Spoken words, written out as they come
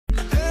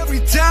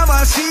Every time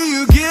I see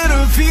you, get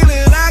a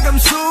feeling like I'm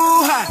so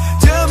high.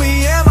 Tell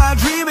me, am I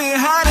dreaming?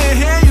 How the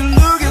hell you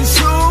looking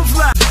so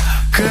fly?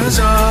 'Cause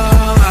all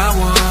I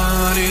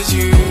want is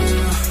you.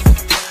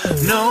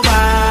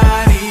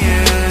 Nobody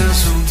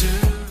else will do.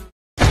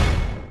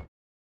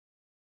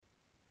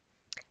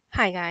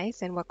 Hi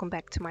guys, and welcome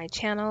back to my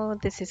channel.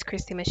 This is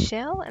Kristy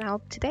Michelle,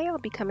 and today I'll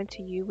be coming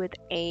to you with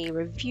a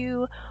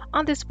review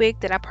on this wig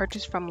that I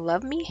purchased from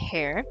LUVME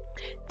Hair.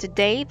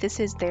 Today, this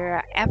is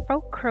their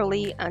Afro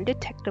Curly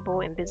Undetectable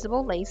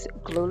Invisible Lace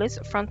Glueless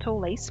Frontal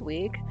Lace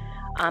Wig.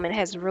 It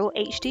has real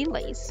HD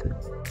lace.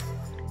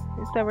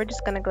 And so we're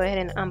just going to go ahead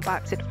and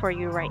unbox it for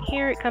you right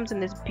here. It comes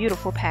in this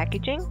beautiful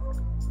packaging.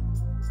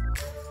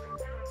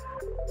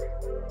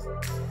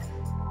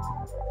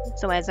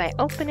 So as I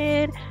open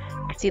it,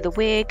 you can see the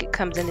wig. It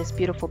comes in this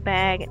beautiful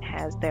bag. It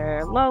has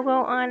their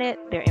logo on it,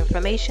 their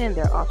information,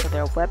 also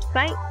their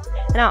website.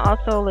 And I'll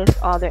also list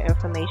all their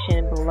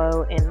information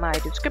below in my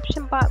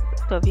description box.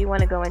 So if you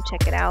want to go and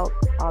check it out,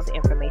 all the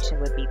information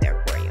would be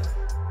there for you.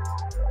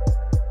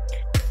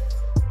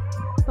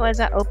 So as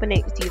I open it,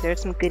 you see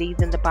there's some goodies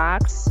in the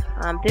box.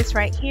 This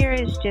right here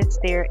is just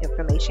their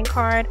information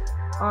card.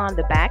 On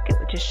the back, it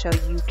would just show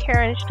you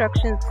care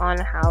instructions on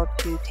how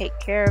to take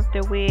care of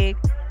the wig,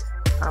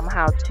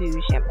 how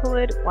to shampoo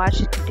it, wash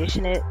it,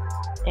 condition it,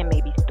 and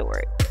maybe store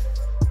it.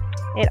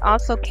 It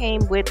also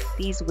came with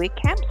these wig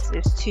caps.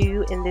 There's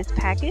 2 in this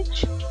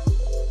package.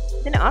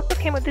 Then it also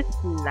came with this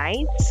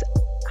nice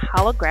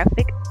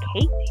holographic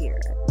case here.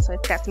 So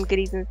it's got some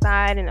goodies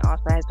inside, and it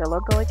also has their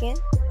logo again.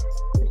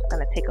 I'm just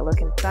gonna take a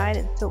look inside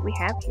and see what we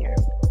have here.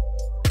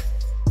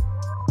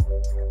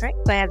 Alright,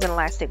 so it has an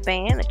elastic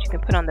band that you can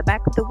put on the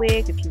back of the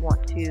wig if you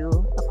want to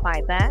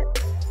apply that.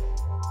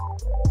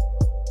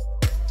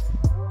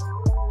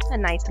 A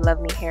nice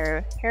LUVME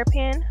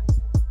hairpin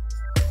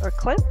or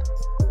clip.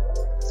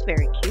 It's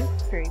very cute,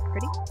 very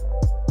pretty.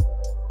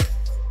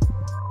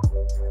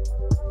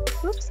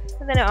 Oops.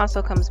 And then it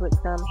also comes with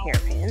some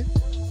hairpins.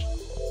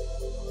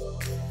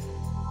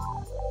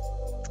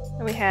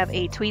 And we have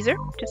a tweezer,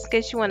 just in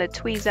case you want to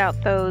tweeze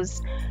out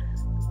those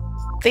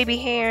baby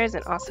hairs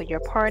and also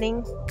your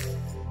parting.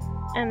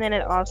 And then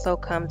it also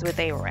comes with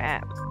a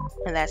wrap,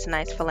 and that's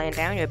nice for laying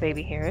down your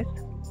baby hairs.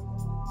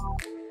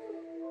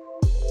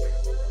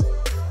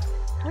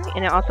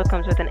 And it also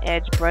comes with an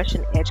edge brush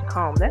and edge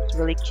comb. That's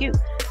really cute.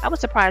 I was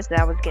surprised that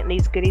I was getting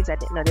these goodies. I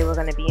didn't know they were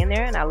going to be in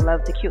there, and I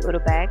love the cute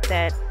little bag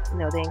that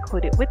they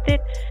included with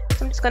it.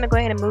 So I'm just going to go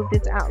ahead and move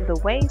this out of the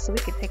way so we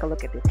can take a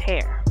look at this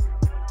hair.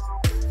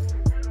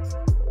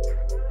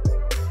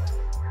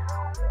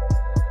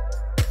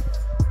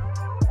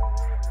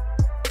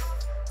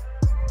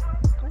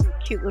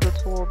 Cute little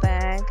tool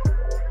bag.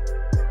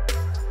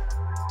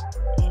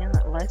 And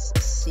let's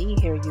see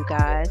here, you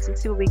guys.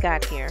 Let's see what we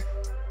got here.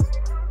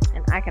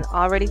 And I can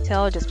already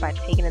tell just by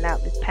taking it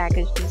out this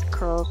package, these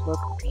curls look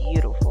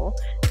beautiful.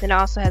 Then it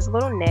also has a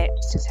little net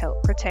to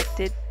help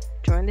protect it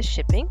during the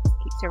shipping.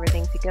 Keeps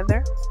everything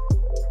together.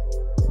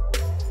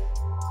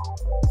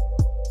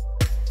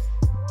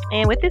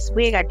 And with this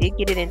wig, I did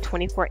get it in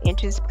 24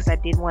 inches because I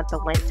did want the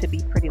length to be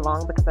pretty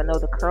long, because I know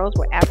the curls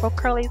were Afro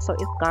curly, so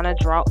it's gonna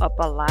draw up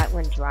a lot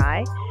when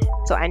dry.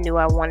 So I knew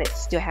I wanted to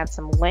still have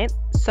some length.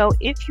 So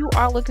if you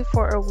are looking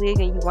for a wig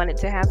and you want it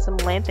to have some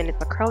length and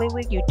it's a curly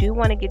wig, you do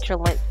want to get your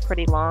length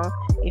pretty long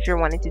if you're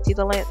wanting to see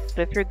the length.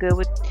 But if you're good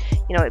with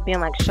it being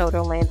like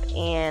shoulder length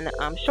and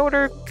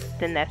shorter,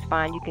 then that's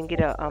fine. You can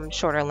get a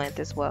shorter length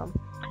as well.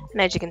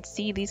 And as you can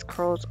see, these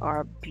curls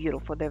are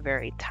beautiful. They're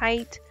very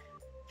tight,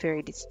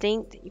 very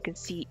distinct. You can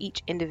see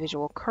each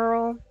individual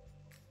curl,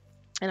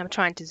 and I'm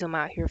trying to zoom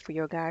out here for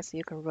you guys so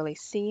you can really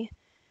see.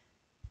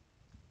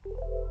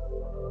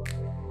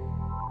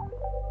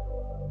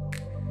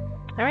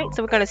 Alright,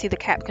 so we're going to see the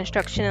cap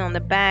construction on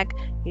the back.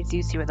 You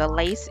do see where the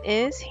lace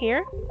is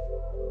here,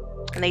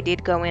 and they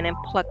did go in and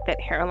pluck that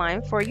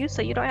hairline for you,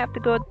 so you don't have to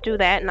go do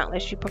that, not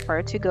unless you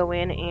prefer to go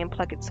in and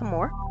pluck it some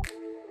more.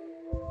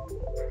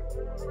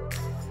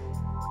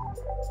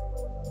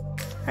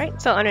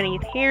 Alright, so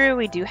underneath here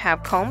we do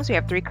have combs. We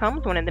have 3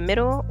 combs, one in the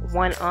middle,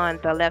 one on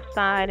the left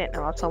side, and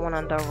also one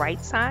on the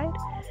right side.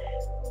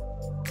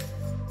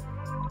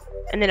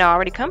 And then it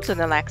already comes with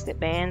an elastic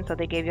band, so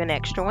they gave you an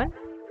extra one.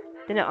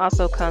 Then it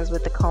also comes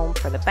with the comb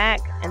for the back,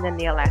 and then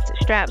the elastic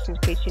straps in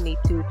case you need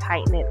to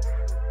tighten it.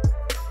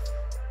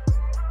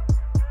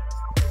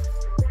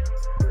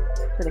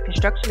 So the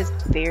construction is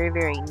very,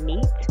 very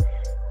neat.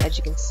 As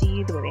you can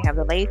see, the way they have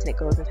the lace, and it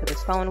goes into the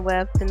sewn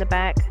webs in the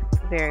back.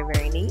 Very,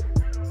 very neat.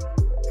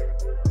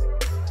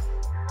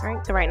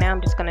 Alright, so right now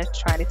I'm just going to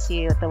try to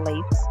see what the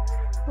lace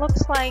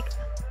looks like.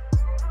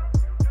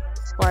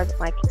 As far as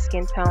like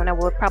skin tone, I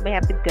will probably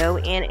have to go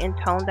in and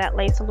tone that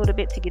lace a little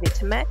bit to get it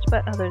to match,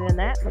 but other than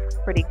that, it looks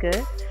pretty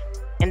good.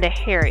 And the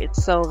hair is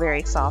so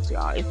very soft,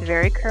 y'all. It's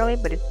very curly,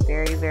 but it's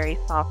very, very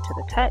soft to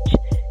the touch.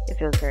 It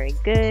feels very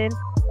good.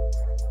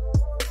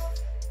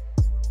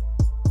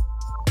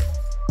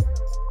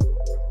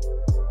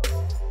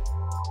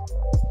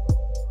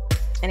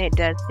 And it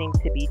does seem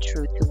to be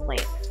true to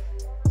length.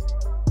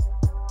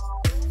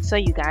 So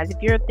you guys, if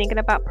you're thinking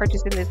about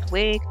purchasing this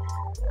wig,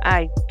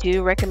 I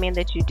do recommend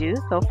that you do.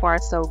 So far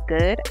so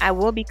good. I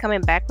will be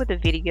coming back with a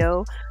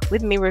video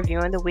with me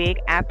reviewing the wig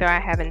after I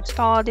have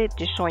installed it,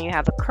 just showing you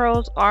how the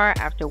curls are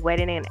after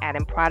wetting it and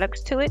adding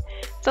products to it.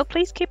 So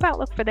please keep out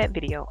look for that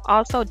video.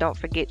 Also, don't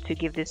forget to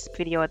give this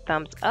video a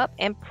thumbs up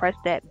and press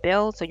that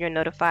bell so you're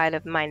notified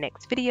of my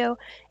next video,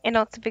 and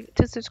don't forget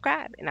to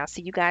subscribe, and I'll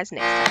see you guys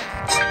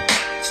next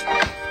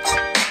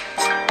time.